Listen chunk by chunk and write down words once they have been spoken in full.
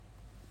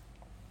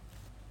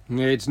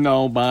It's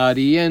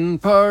nobody in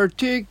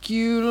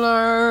particular.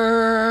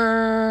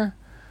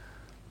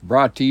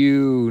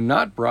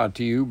 Not brought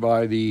to you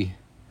by the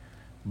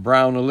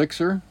Brown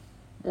Elixir,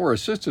 or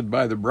assisted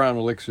by the Brown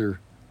Elixir.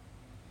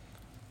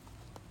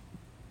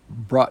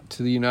 Brought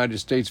to the United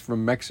States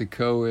from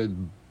Mexico is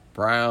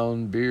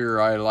brown beer.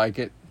 I like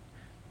it.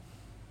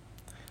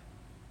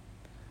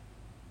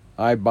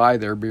 I buy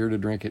their beer to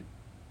drink it,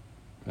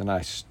 and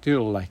I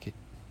still like it.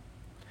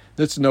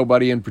 That's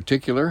nobody in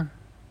particular.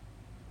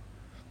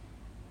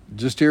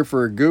 Just here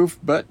for a goof,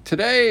 but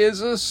today is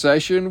a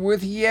session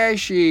with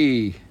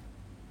Yeshi.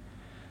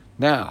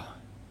 Now,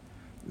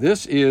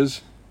 this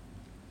is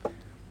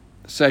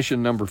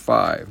session number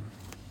 5.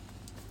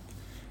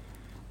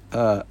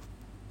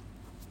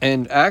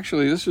 And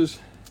actually, this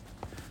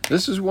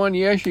is one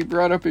Yeshi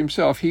brought up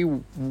himself. He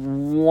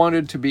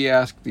wanted to be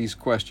asked these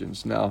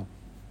questions. Now,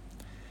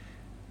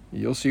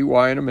 you'll see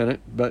why in a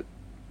minute, but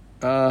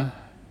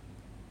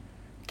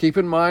keep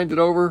in mind that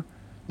over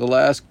the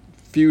last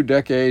few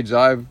decades,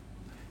 I've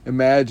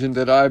imagined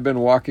that I've been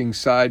walking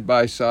side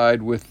by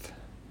side with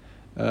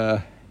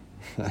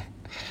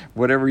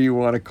whatever you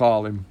want to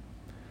call him,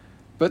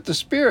 but the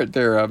spirit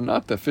thereof,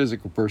 not the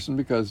physical person,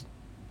 because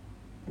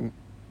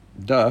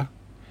duh.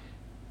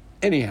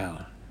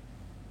 Anyhow,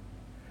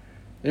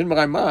 in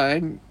my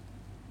mind,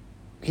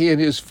 he and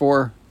his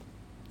 3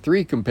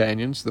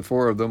 companions, the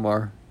 4 of them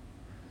are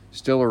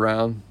still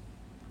around.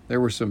 There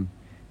were some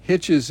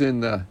hitches in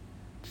the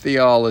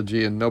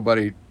theology, and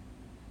nobody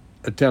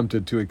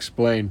attempted to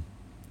explain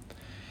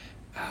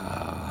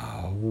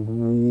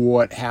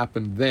what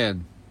happened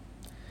then.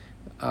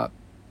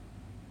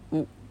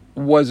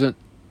 Wasn't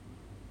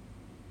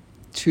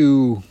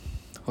too,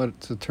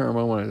 what's the term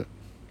I wanted?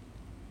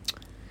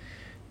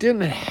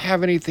 Didn't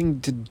have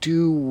anything to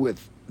do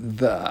with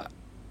the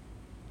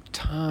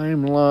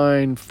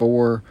timeline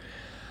for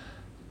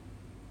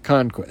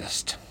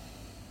conquest.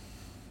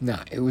 No,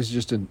 it was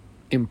just an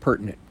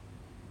impertinent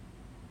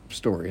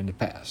story in the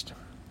past.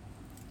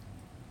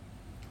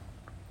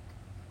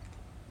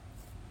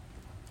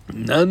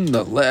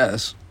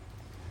 Nonetheless,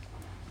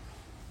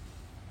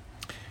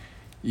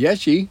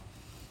 Yeshi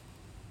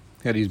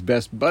had his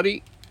best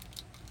buddy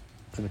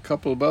and a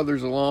couple of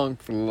others along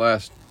for the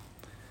last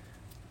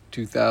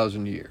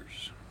 2,000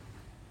 years.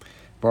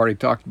 I've already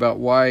talked about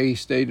why he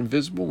stayed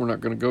invisible. We're not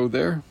going to go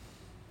there.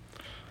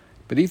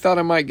 But he thought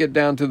I might get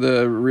down to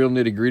the real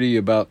nitty-gritty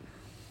about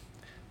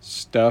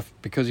stuff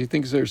because he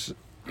thinks there's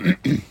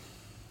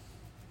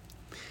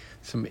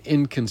some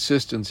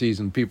inconsistencies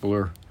and people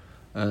are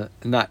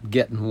not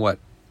getting what...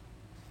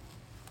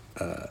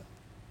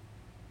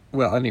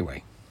 well,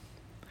 anyway.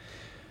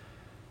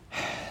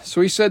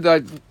 So he said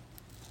that I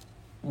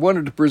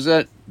wanted to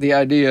present the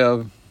idea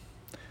of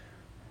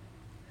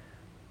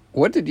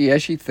what did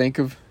Yeshi think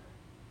of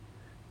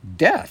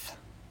death?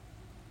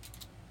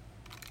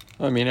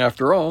 I mean,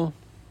 after all.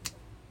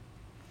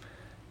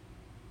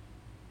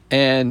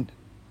 And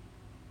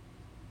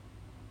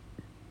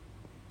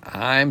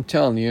I'm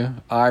telling you,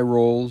 eye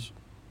rolls,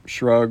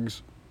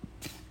 shrugs.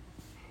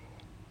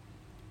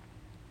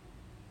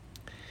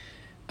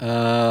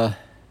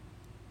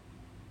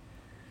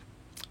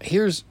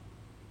 Here's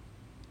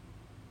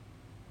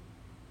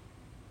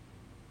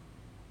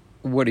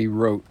what he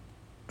wrote,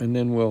 and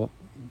then we'll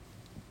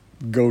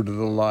go to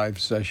the live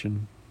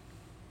session.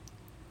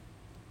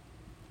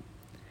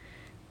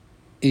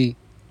 He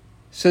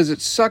says it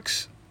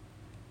sucks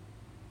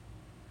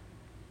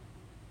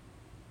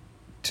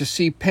to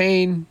see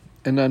pain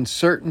and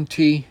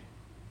uncertainty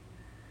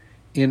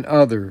in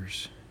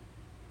others.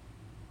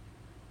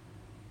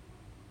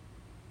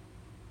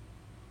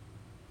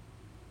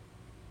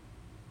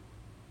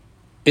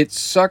 It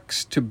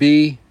sucks to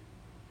be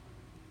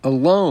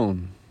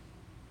alone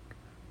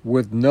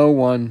with no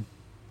one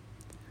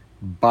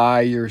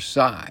by your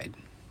side.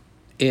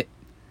 It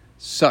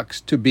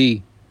sucks to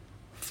be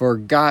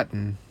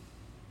forgotten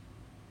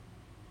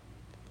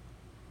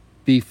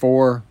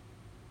before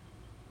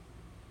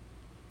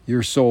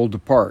your soul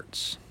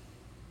departs.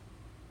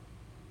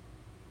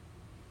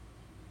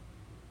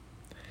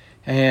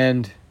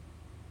 And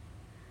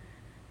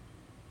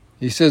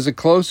he says the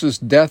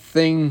closest death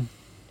thing,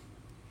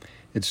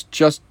 it's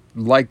just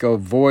like a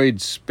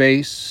void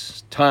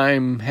space.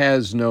 Time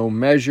has no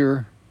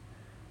measure.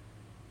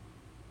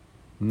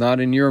 Not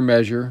in your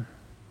measure.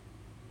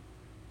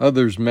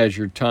 Others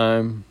measure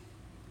time.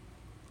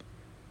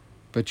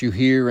 But you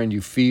hear and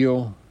you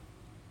feel.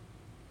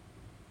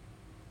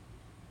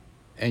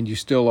 And you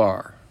still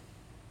are.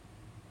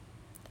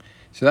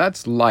 So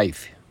that's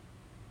life,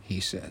 he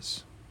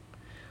says.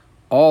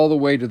 All the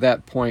way to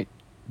that point,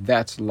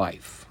 that's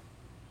life.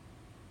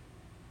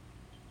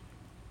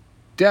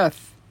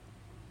 Death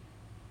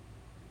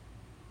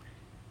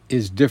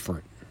is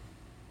different.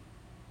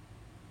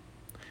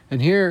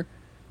 And here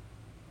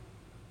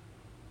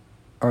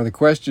are the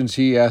questions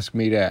he asked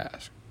me to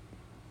ask.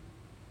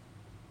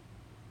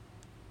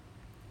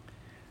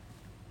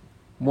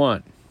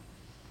 1.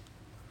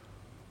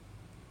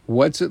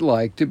 What's it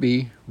like to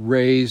be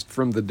raised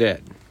from the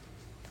dead?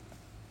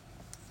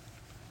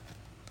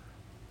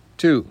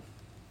 2.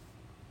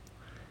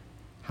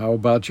 How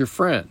about your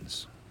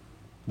friends?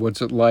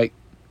 What's it like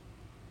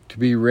to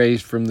be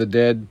raised from the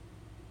dead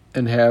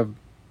and have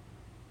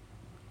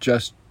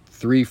just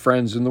 3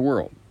 friends in the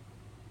world?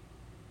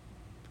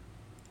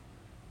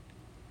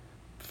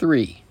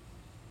 3.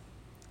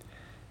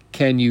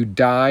 Can you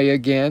die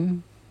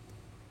again?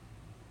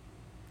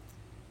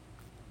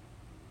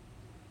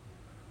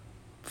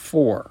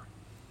 4.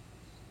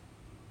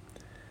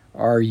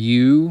 Are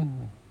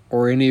you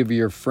or any of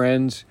your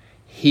friends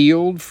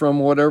healed from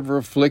whatever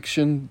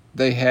affliction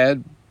they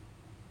had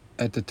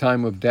at the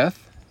time of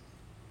death?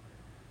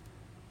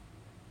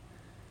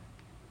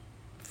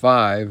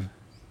 5.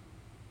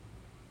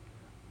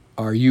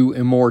 Are you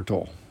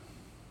immortal?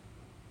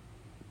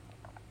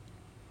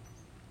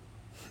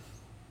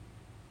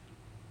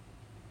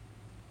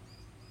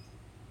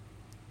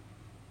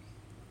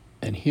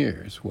 And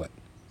here's what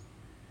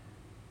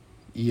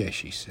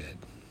Yeshi said.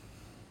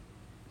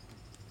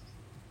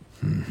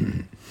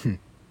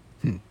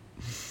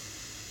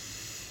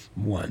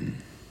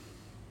 1.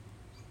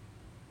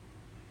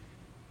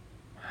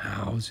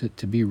 How's it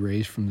to be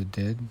raised from the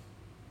dead?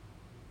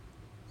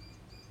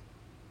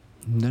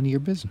 None of your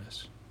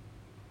business.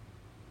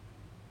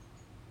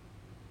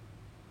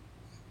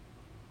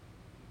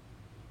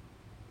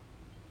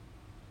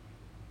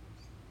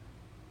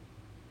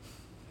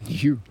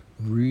 You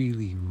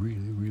really,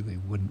 really, really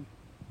wouldn't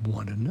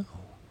want to know.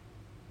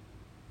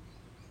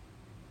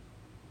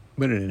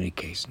 But in any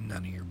case,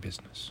 none of your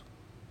business.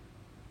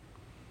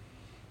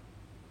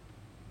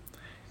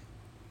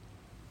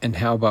 And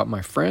how about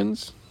my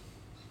friends?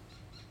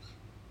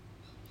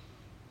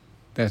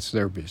 That's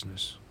their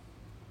business.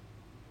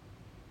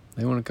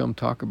 They want to come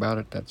talk about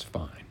it, that's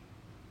fine.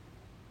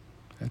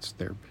 That's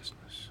their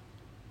business.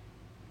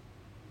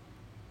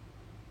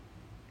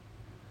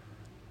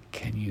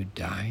 Can you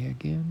die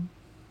again?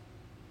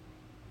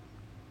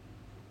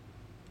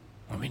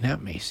 I mean,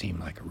 that may seem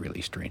like a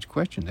really strange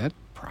question. That's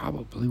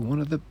probably one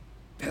of the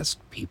best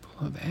people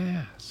have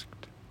asked.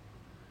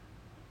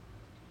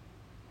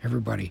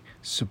 Everybody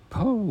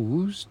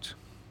supposed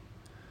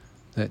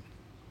that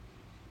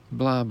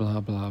blah, blah,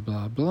 blah,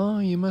 blah, blah,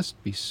 you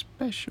must be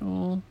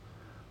special.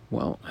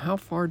 Well, how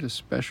far does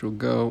special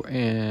go,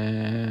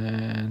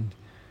 and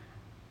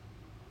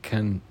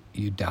can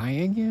you die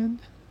again?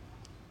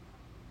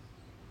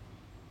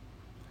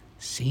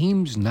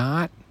 Seems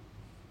not,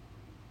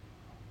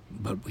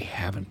 but we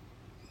haven't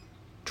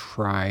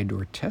tried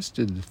or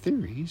tested the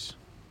theories.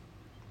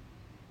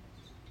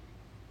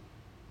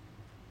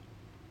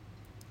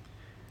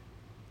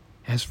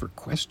 As for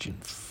question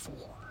 4,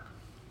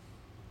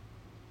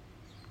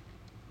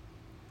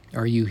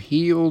 are you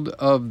healed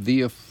of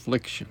the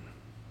affliction?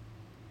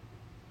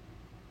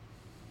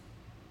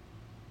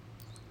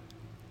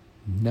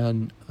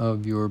 None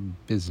of your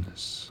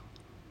business.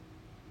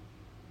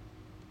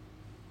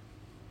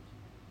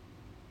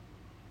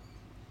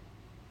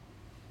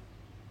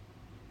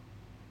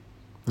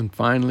 And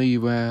finally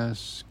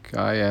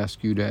I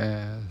ask you to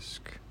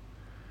ask,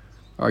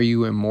 are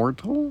you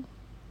immortal?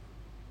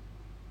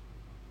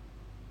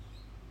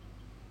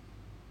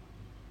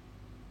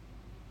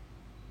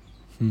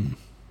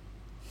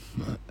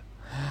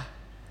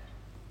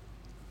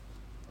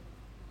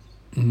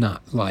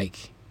 Not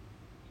like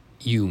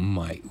you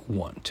might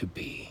want to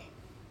be.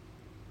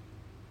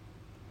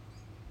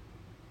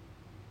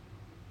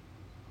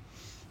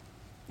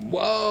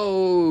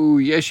 Whoa,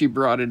 Yeshi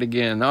brought it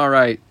again. All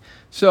right.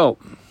 So,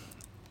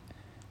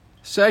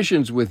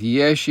 sessions with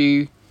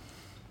Yeshi.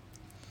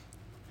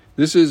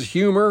 This is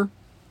humor.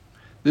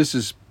 This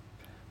is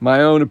my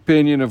own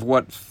opinion of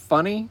what's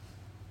funny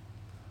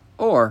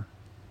or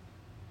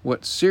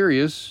what's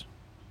serious.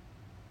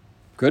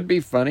 Could be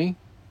funny.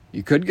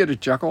 You could get a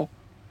chuckle.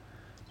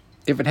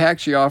 If it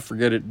hacks you off,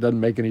 forget it. Doesn't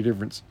make any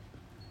difference.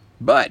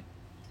 But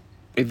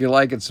if you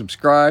like it,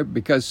 subscribe,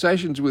 because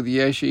Sessions with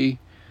Yeshi,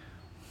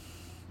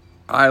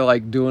 I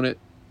like doing it.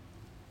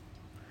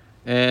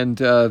 And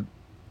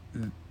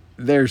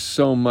there's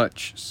so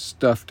much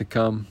stuff to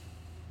come.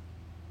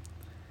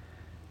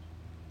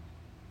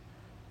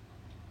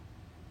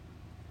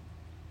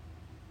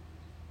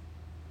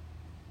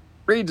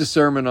 Read the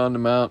Sermon on the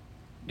Mount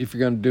if you're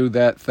going to do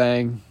that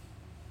thing.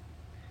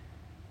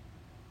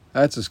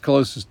 That's as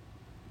close as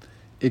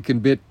it can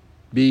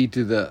be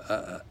to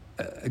the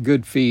a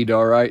good feed,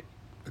 all right,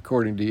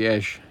 according to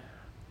Yesh.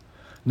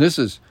 This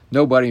is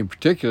nobody in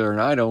particular, and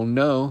I don't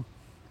know.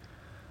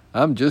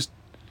 I'm just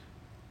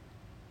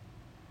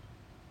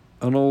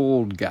an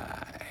old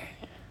guy.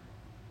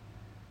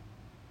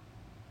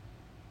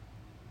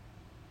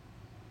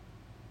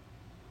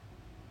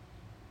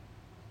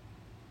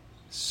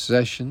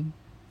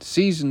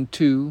 Season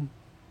 2,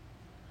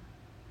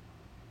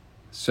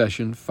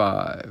 Session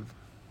 5.